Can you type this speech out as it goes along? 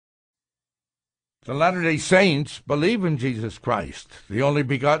The Latter-day Saints believe in Jesus Christ, the only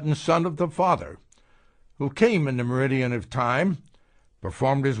begotten Son of the Father, who came in the meridian of time,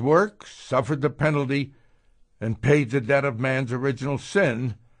 performed his work, suffered the penalty, and paid the debt of man's original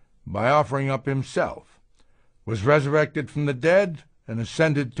sin by offering up himself, was resurrected from the dead, and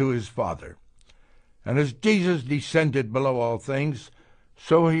ascended to his Father. And as Jesus descended below all things,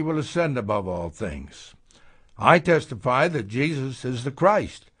 so he will ascend above all things. I testify that Jesus is the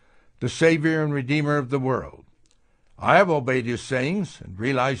Christ, the Savior and Redeemer of the world. I have obeyed his sayings and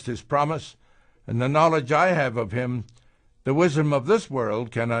realized his promise, and the knowledge I have of him, the wisdom of this world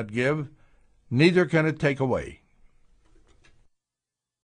cannot give, neither can it take away.